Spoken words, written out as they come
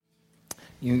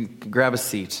You can grab a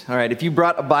seat. All right, if you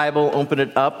brought a Bible, open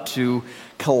it up to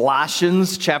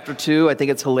Colossians chapter 2. I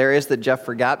think it's hilarious that Jeff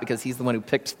forgot because he's the one who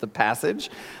picked the passage.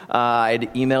 I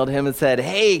emailed him and said,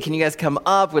 hey, can you guys come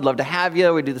up? We'd love to have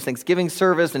you. We do this Thanksgiving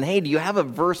service. And hey, do you have a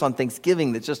verse on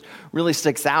Thanksgiving that just really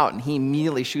sticks out? And he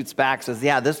immediately shoots back, says,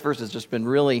 yeah, this verse has just been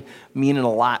really meaning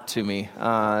a lot to me.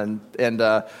 And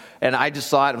I just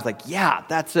saw it and was like, yeah,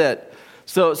 that's it.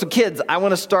 So kids, I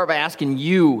want to start by asking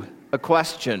you a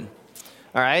question.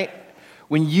 All right?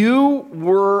 When you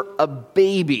were a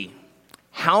baby,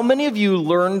 how many of you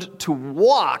learned to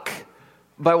walk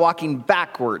by walking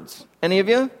backwards? Any of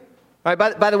you? All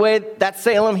right, by the way, that's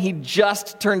Salem. He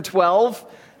just turned 12.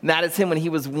 And that is him when he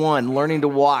was 1, learning to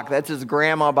walk. That's his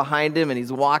grandma behind him, and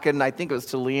he's walking, I think it was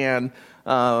to Leanne,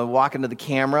 walking to the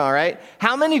camera, all right?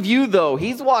 How many of you, though,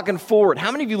 he's walking forward.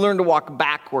 How many of you learned to walk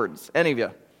backwards? Any of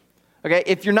you? Okay,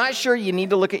 if you're not sure, you need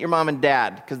to look at your mom and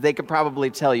dad, because they could probably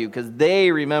tell you, because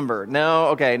they remember. No,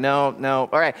 okay, no.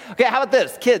 All right. Okay, how about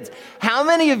this? Kids, how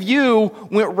many of you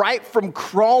went right from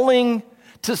crawling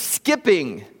to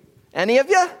skipping? Any of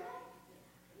you?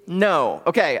 No.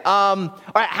 Okay, all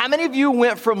right, how many of you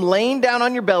went from laying down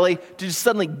on your belly to just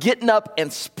suddenly getting up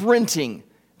and sprinting?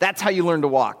 That's how you learn to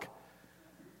walk.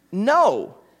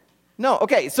 No.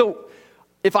 Okay, so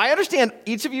if I understand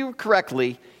each of you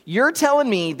correctly, you're telling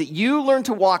me that you learn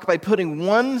to walk by putting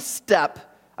one foot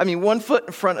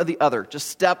in front of the other, just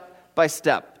step by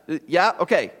step. Yeah?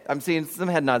 Okay. I'm seeing some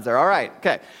head nods there. All right.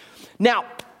 Okay. Now,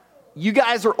 you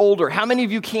guys are older. How many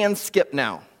of you can skip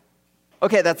now?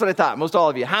 Okay, that's what I thought. Most all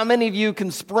of you. How many of you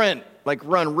can sprint, like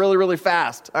run really, really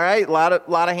fast? All right. A lot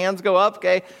of hands go up.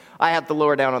 Okay. I have to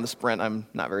lower down on the sprint. I'm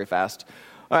not very fast.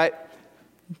 All right.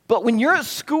 But when you're at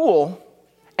school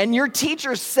and your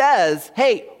teacher says,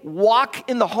 hey, walk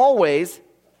in the hallways,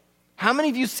 how many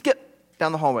of you skip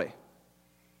down the hallway?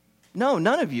 No,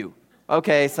 none of you.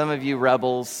 Okay, some of you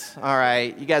rebels. All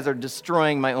right, you guys are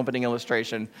destroying my opening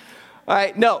illustration. All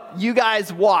right, no, you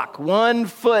guys walk one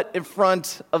foot in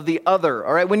front of the other.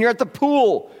 All right, when you're at the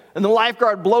pool and the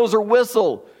lifeguard blows her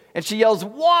whistle and she yells,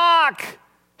 walk,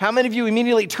 how many of you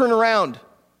immediately turn around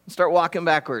and start walking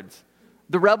backwards?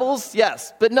 The rebels,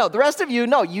 yes. But no, the rest of you,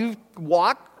 no, you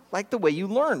walk like the way you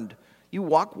learned. You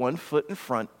walk one foot in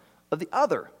front of the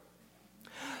other.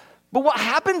 But what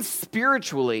happens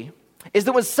spiritually is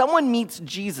that when someone meets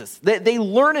Jesus, they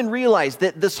learn and realize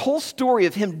that this whole story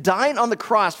of him dying on the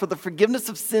cross for the forgiveness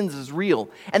of sins is real.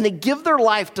 And they give their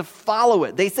life to follow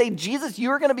it. They say, Jesus,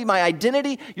 you're going to be my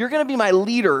identity. You're going to be my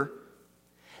leader.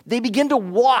 They begin to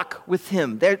walk with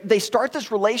him. They start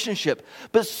this relationship.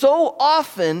 But so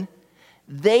often,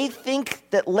 they think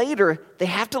that later they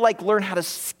have to learn how to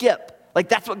skip.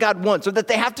 That's what God wants. Or that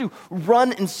they have to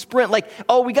run and sprint.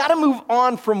 We got to move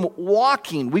on from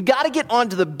walking. We've got to get on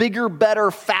to the bigger,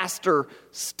 better, faster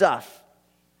stuff.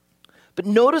 But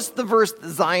notice the verse that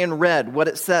Zion read, what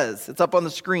it says. It's up on the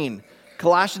screen.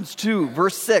 Colossians 2,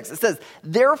 verse 6. It says,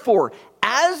 therefore,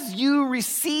 as you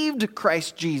received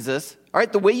Christ Jesus, all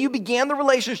right, the way you began the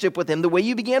relationship with him, the way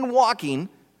you began walking,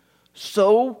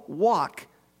 so walk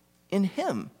in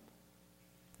him.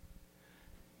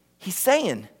 He's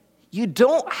saying, you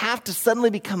don't have to suddenly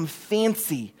become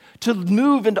fancy to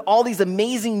move into all these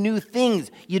amazing new things.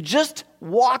 You just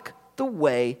walk the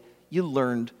way you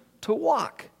learned to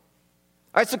walk.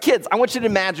 All right, so kids, I want you to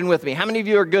imagine with me. How many of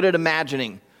you are good at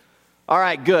imagining? All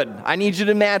right, good. I need you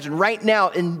to imagine right now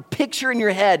and picture in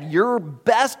your head your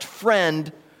best friend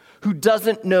who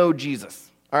doesn't know Jesus.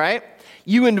 All right?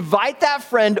 You invite that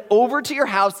friend over to your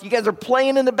house. You guys are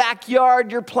playing in the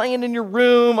backyard. You're playing in your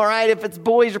room, all right? If it's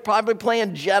boys, you're probably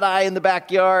playing Jedi in the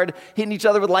backyard, hitting each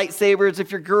other with lightsabers.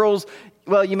 If you're girls,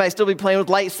 well, you might still be playing with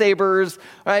lightsabers,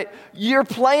 all right? You're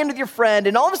playing with your friend,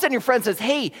 and all of a sudden your friend says,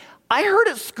 hey, I heard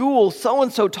at school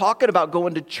so-and-so talking about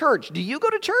going to church. Do you go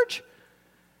to church?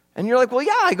 And you're like, well,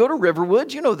 yeah, I go to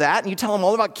Riverwood. You know that. And you tell them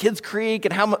all about Kids Creek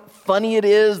and how funny it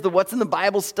is, the what's in the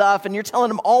Bible stuff, and you're telling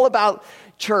them all about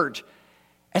church.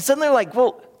 And suddenly they're like,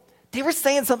 well, they were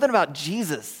saying something about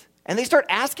Jesus. And they start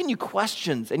asking you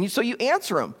questions. And so you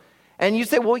answer them. And you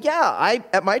say, well, yeah,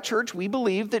 at my church, we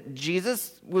believe that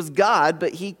Jesus was God,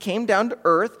 but he came down to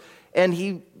earth and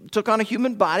he took on a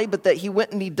human body, but that he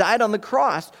went and he died on the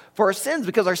cross for our sins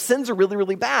because our sins are really,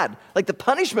 really bad. The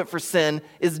punishment for sin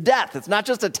is death. It's not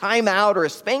just a timeout or a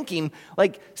spanking.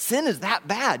 Sin is that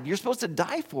bad. You're supposed to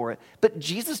die for it. But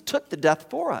Jesus took the death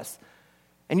for us.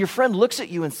 And your friend looks at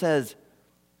you and says,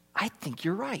 I think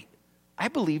you're right. I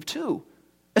believe too.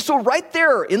 And so right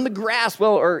there in the grass,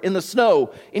 or in the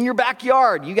snow, in your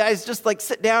backyard, you guys just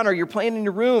sit down or you're playing in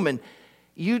your room and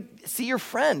you see your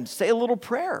friend say a little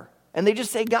prayer. And they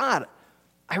just say, God,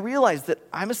 I realize that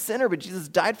I'm a sinner, but Jesus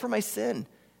died for my sin.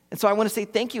 And so I want to say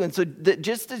thank you. And so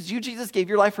just as you, Jesus, gave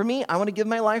your life for me, I want to give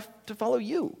my life to follow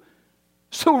you.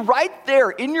 So right there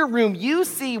in your room, you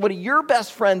see one of your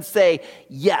best friends say,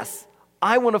 yes,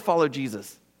 I want to follow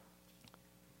Jesus.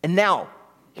 And now,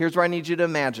 here's where I need you to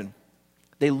imagine.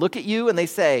 They look at you and they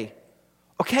say,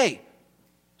 okay,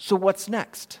 so what's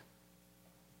next?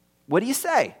 What do you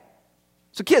say?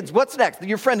 So kids, what's next?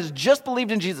 Your friend has just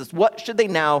believed in Jesus. What should they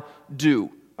now do?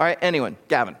 All right, anyone?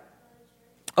 Gavin.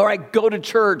 All right, go to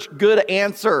church. Good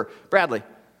answer. Bradley.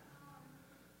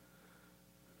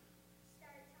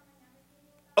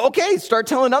 Okay, start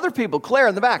telling other people. Claire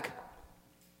in the back.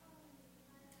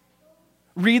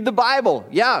 Read the Bible.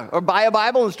 Yeah, or buy a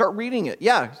Bible and start reading it.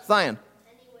 Yeah, Zion.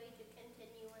 Any way to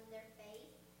continue in their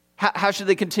faith? How should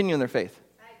they continue in their faith?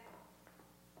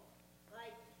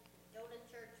 Like go to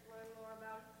church, learn more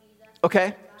about Jesus.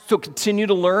 Okay, so continue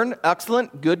to learn.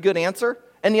 Excellent. Good answer.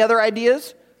 Any other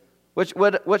ideas?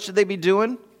 What should they be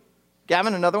doing?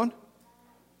 Gavin, another one?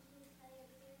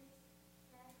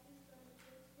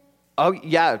 Oh,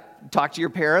 yeah. Talk to your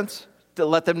parents to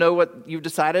let them know what you've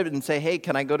decided and say, hey,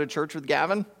 can I go to church with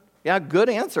Gavin? Yeah, good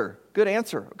answer.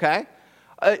 Okay.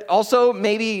 Also,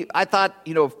 maybe I thought,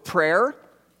 prayer,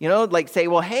 like say,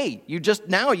 well, hey, you just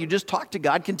talked to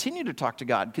God. Continue to talk to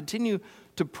God. Continue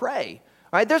to pray.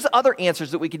 All right. There's other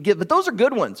answers that we could give, but those are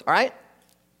good ones. All right.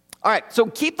 All right. So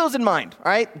keep those in mind.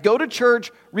 All right. Go to church,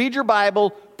 read your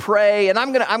Bible, pray. And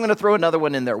I'm going to throw another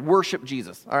one in there. Worship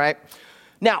Jesus. All right.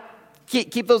 Now,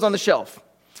 keep those on the shelf.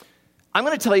 I'm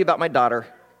going to tell you about my daughter,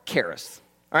 Karis.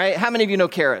 All right, how many of you know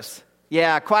Karis?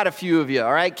 Yeah, quite a few of you,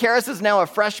 all right? Karis is now a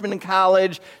freshman in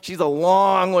college. She's a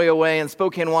long way away in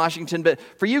Spokane, Washington. But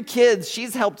for you kids,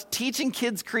 she's helped teaching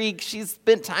Kids Creek. She's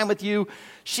spent time with you.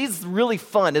 She's really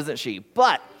fun, isn't she?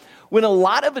 But when a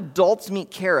lot of adults meet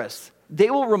Karis, they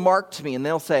will remark to me and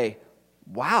they'll say,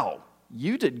 wow,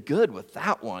 you did good with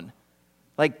that one.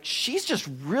 Like, she's just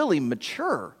really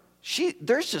mature.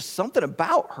 There's just something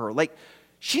about her. Like,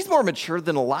 she's more mature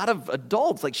than a lot of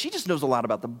adults. Like, she just knows a lot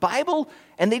about the Bible,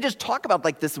 and they just talk about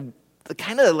like this,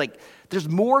 kind of like, there's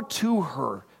more to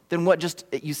her than what just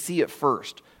you see at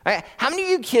first. Right? How many of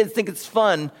you kids think it's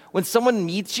fun when someone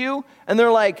meets you and they're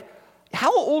like,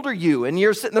 how old are you? And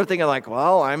you're sitting there thinking like,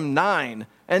 well, I'm 9.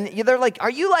 And they're like, are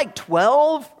you like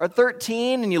 12 or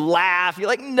 13? And you laugh. You're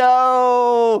like,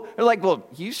 no. They're like, well,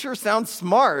 you sure sound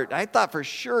smart. I thought for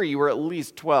sure you were at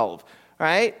least 12,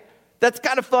 right? That's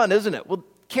kind of fun, isn't it? Well,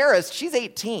 Karis, she's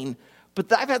 18,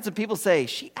 but I've had some people say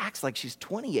she acts like she's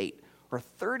 28 or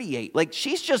 38. Like,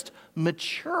 she's just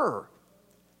mature.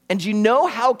 And you know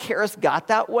how Karis got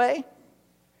that way?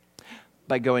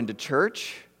 By going to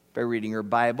church, by reading her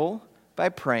Bible, by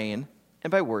praying,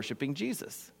 and by worshiping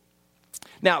Jesus.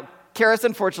 Now, Karis,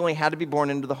 unfortunately, had to be born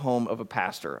into the home of a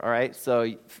pastor, all right? So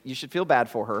you should feel bad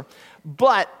for her.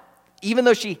 But even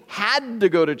though she had to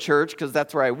go to church, because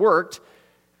that's where I worked,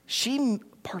 she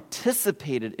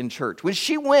participated in church. When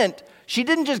she went, she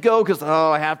didn't just go because,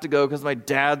 I have to go because my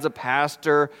dad's a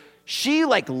pastor. She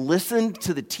listened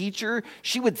to the teacher.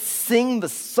 She would sing the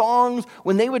songs.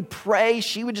 When they would pray,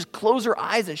 she would just close her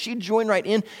eyes and she'd join right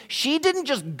in. She didn't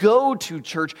just go to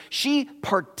church. She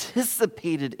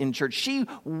participated in church. She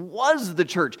was the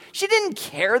church. She didn't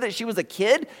care that she was a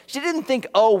kid. She didn't think,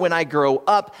 when I grow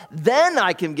up, then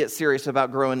I can get serious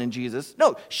about growing in Jesus.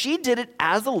 No, she did it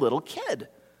as a little kid.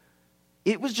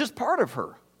 It was just part of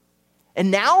her.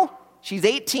 And now she's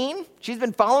 18. She's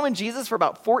been following Jesus for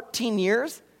about 14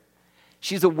 years.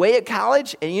 She's away at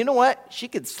college, and you know what? She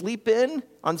could sleep in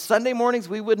on Sunday mornings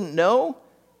we wouldn't know,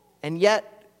 and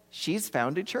yet she's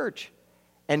found a church.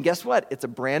 And guess what? It's a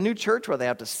brand new church where they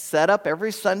have to set up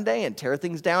every Sunday and tear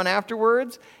things down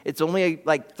afterwards. It's only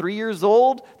 3 years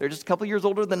old. They're just a couple years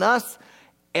older than us.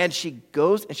 And she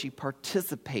goes and she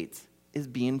participates as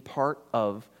being part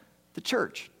of the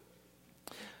church.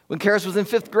 When Karis was in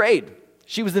 5th grade,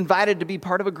 she was invited to be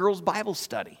part of a girls' Bible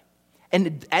study.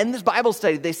 And in this Bible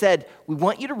study, they said, we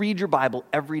want you to read your Bible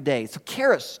every day. So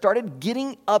Karis started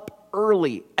getting up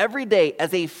early every day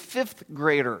as a 5th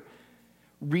grader,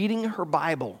 reading her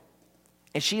Bible.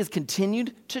 And she has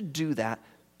continued to do that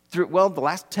through, the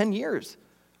last 10 years,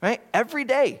 right? Every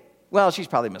day. Well, she's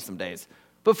probably missed some days.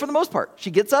 But for the most part,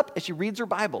 she gets up and she reads her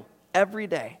Bible every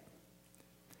day.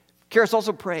 Karis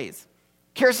also prays.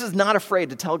 Karis is not afraid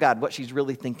to tell God what she's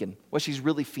really thinking, what she's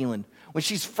really feeling. When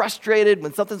she's frustrated,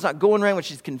 when something's not going right, when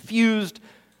she's confused,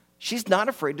 she's not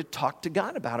afraid to talk to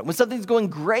God about it. When something's going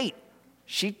great,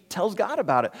 she tells God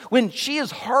about it. When she is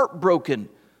heartbroken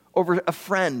over a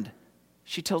friend,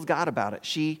 she tells God about it.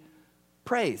 She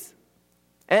prays.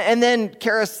 And then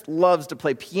Karis loves to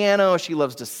play piano. She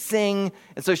loves to sing.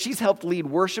 And so she's helped lead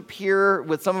worship here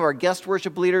with some of our guest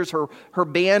worship leaders. Her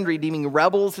band, Redeeming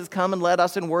Rebels, has come and led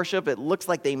us in worship. It looks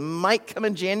like they might come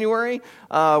in January.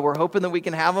 We're hoping that we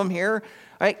can have them here.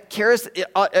 All right,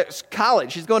 Karis,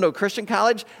 college. She's going to a Christian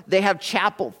college. They have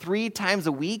chapel 3 times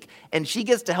a week, and she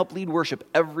gets to help lead worship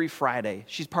every Friday.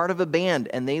 She's part of a band,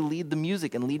 and they lead the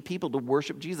music and lead people to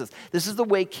worship Jesus. This is the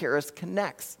way Karis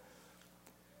connects.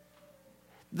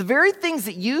 The very things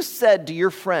that you said to your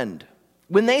friend,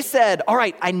 when they said, all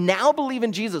right, I now believe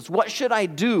in Jesus, what should I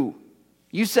do?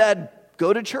 You said,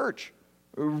 go to church,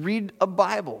 read a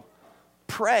Bible,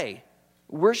 pray,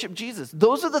 worship Jesus.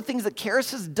 Those are the things that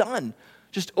Karis has done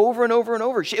just over and over and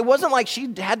over. It wasn't like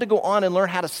she had to go on and learn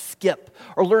how to skip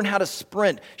or learn how to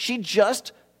sprint. She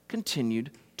just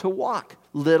continued to walk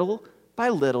little by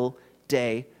little,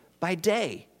 day by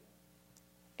day.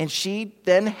 And she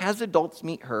then has adults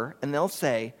meet her, and they'll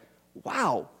say,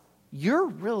 wow, you're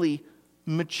really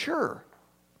mature.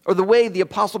 Or the way the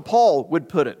Apostle Paul would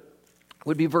put it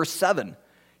would be verse 7.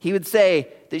 He would say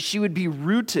that she would be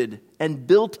rooted and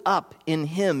built up in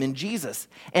him, in Jesus,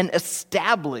 and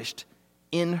established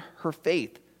in her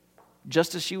faith,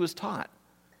 just as she was taught.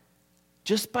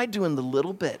 Just by doing the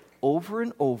little bit over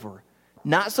and over,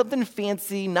 not something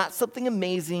fancy, not something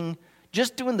amazing,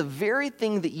 just doing the very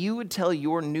thing that you would tell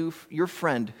your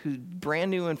friend who's brand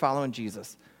new and following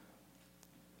Jesus.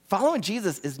 Following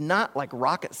Jesus is not like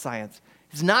rocket science.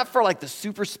 It's not for like the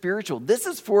super spiritual. This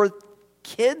is for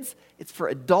kids. It's for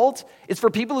adults. It's for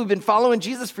people who've been following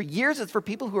Jesus for years. It's for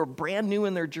people who are brand new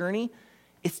in their journey.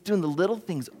 It's doing the little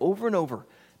things over and over,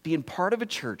 being part of a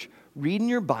church, reading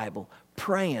your Bible,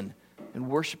 praying, and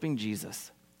worshiping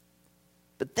Jesus.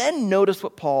 But then notice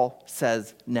what Paul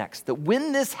says next, that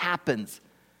when this happens,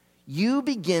 you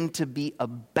begin to be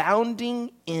abounding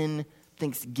in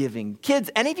thanksgiving. Kids,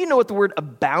 any of you know what the word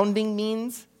abounding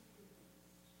means?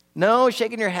 No?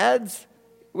 Shaking your heads?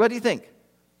 What do you think?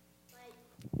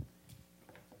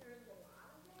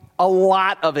 A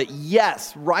lot of it.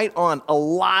 Yes, right on. A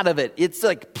lot of it. It's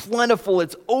like plentiful.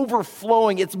 It's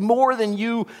overflowing. It's more than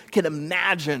you can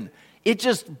imagine. It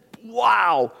just,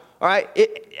 wow. All right,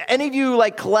 any of you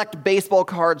like collect baseball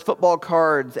cards, football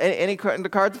cards, any kind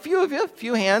of cards? A few of you, a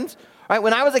few hands. All right,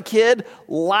 when I was a kid,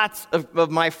 lots of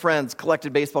my friends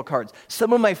collected baseball cards.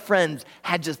 Some of my friends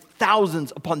had just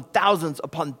thousands upon thousands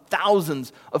upon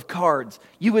thousands of cards.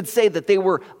 You would say that they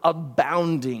were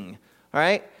abounding, all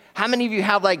right? How many of you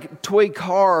have like toy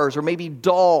cars or maybe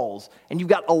dolls and you've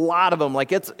got a lot of them?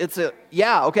 Like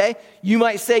yeah, okay? You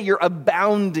might say you're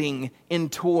abounding in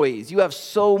toys. You have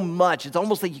so much. It's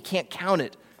almost like you can't count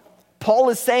it. Paul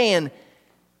is saying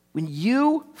when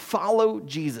you follow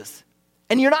Jesus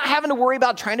and you're not having to worry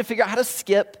about trying to figure out how to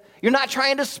skip, you're not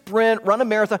trying to sprint, run a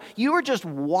marathon, you are just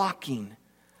walking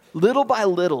little by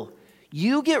little.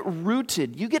 You get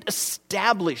rooted, you get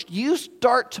established, you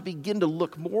start to begin to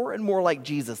look more and more like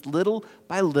Jesus, little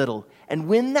by little. And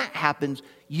when that happens,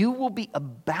 you will be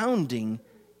abounding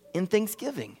in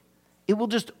thanksgiving. It will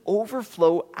just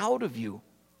overflow out of you.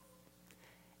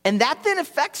 And that then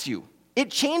affects you.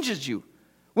 It changes you.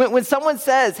 When someone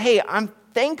says, hey, I'm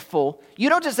thankful, you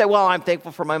don't just say, well, I'm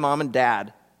thankful for my mom and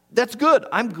dad. That's good.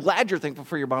 I'm glad you're thankful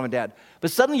for your mom and dad.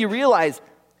 But suddenly you realize,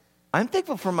 I'm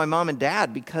thankful for my mom and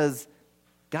dad because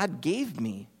God gave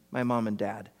me my mom and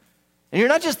dad. And you're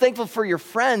not just thankful for your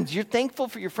friends, you're thankful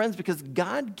for your friends because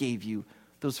God gave you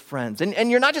those friends. And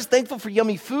you're not just thankful for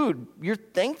yummy food, you're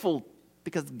thankful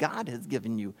because God has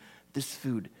given you this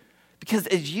food. Because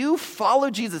as you follow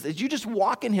Jesus, as you just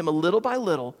walk in him a little by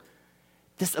little,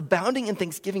 this abounding in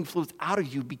thanksgiving flows out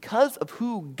of you because of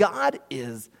who God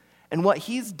is and what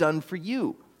he's done for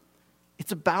you.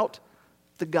 It's about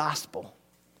the gospel.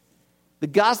 The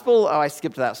gospel, I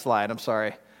skipped that slide, I'm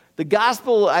sorry. The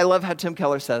gospel, I love how Tim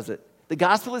Keller says it. The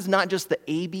gospel is not just the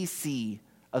ABC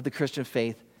of the Christian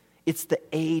faith, it's the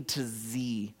A to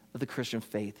Z of the Christian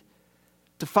faith.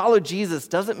 To follow Jesus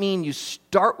doesn't mean you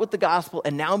start with the gospel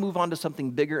and now move on to something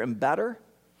bigger and better.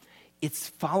 It's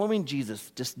following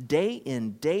Jesus just day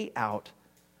in, day out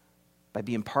by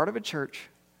being part of a church,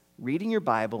 reading your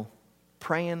Bible,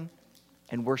 praying,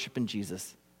 and worshiping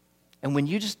Jesus. And when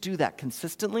you just do that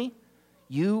consistently,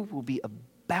 you will be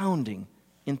abounding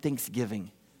in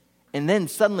thanksgiving. And then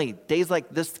suddenly, days like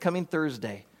this coming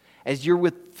Thursday, as you're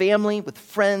with family, with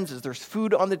friends, as there's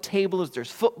food on the table, as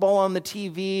there's football on the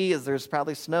TV, as there's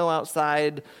probably snow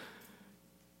outside,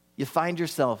 you find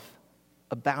yourself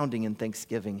abounding in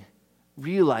thanksgiving,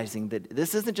 realizing that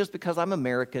this isn't just because I'm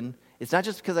American. It's not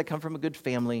just because I come from a good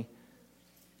family.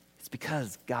 It's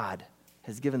because God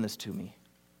has given this to me.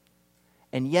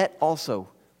 And yet also,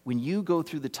 when you go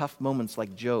through the tough moments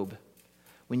like Job,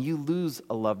 when you lose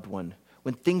a loved one,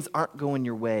 when things aren't going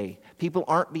your way, people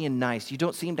aren't being nice, you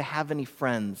don't seem to have any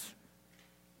friends,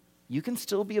 you can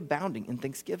still be abounding in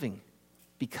thanksgiving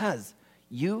because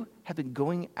you have been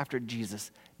going after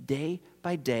Jesus day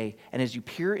by day. And as you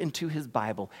peer into his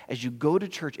Bible, as you go to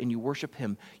church and you worship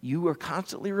him, you are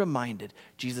constantly reminded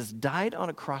Jesus died on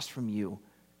a cross from you,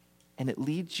 and it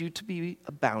leads you to be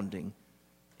abounding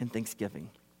in thanksgiving.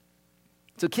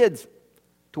 So kids,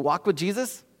 to walk with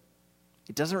Jesus,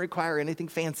 it doesn't require anything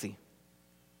fancy.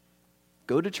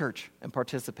 Go to church and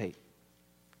participate.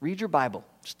 Read your Bible,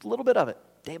 just a little bit of it,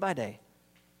 day by day.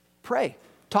 Pray,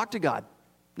 talk to God,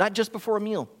 not just before a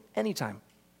meal, anytime.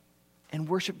 And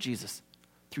worship Jesus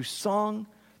through song,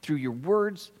 through your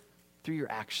words, through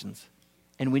your actions.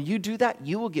 And when you do that,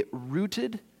 you will get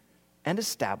rooted and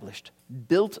established,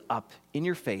 built up in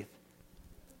your faith,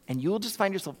 and you will just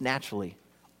find yourself naturally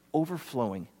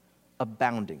overflowing,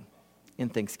 abounding in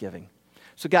thanksgiving.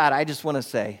 So God, I just want to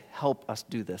say, help us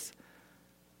do this.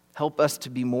 Help us to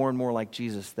be more and more like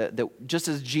Jesus, that just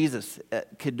as Jesus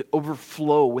could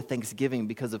overflow with thanksgiving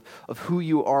because of who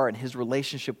you are and his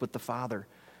relationship with the Father,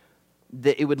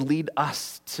 that it would lead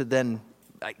us to then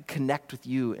connect with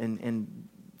you and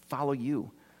follow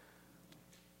you.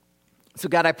 So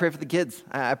God, I pray for the kids.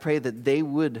 I pray that they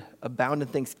would abound in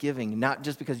thanksgiving, not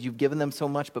just because you've given them so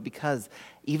much, but because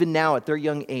even now at their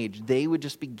young age, they would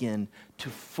just begin to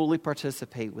fully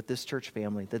participate with this church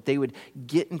family, that they would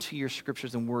get into your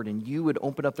scriptures and word, and you would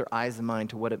open up their eyes and mind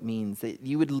to what it means, that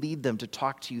you would lead them to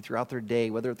talk to you throughout their day,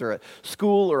 whether they're at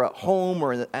school or at home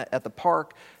or at the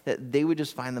park, that they would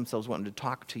just find themselves wanting to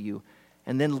talk to you,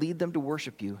 and then lead them to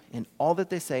worship you in all that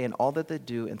they say and all that they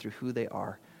do and through who they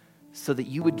are, so that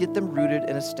you would get them rooted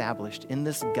and established in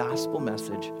this gospel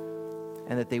message,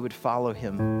 and that they would follow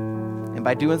him. And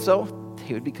by doing so,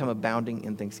 they would become abounding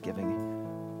in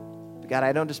thanksgiving. But God,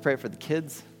 I don't just pray it for the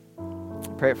kids. I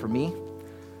pray it for me.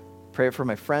 I pray it for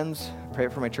my friends. I pray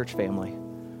it for my church family.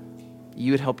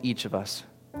 You would help each of us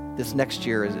this next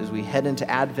year as we head into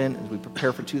Advent, as we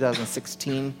prepare for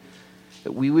 2016,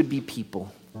 that we would be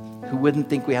people who wouldn't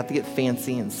think we have to get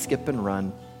fancy and skip and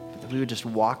run, but that we would just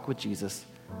walk with Jesus.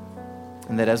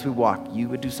 And that as we walk, you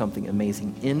would do something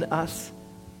amazing in us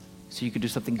so you could do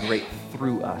something great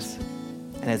through us.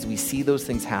 And as we see those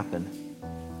things happen,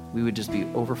 we would just be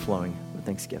overflowing with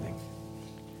thanksgiving.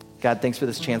 God, thanks for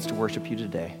this chance to worship you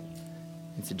today.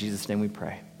 It's in Jesus' name we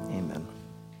pray. Amen.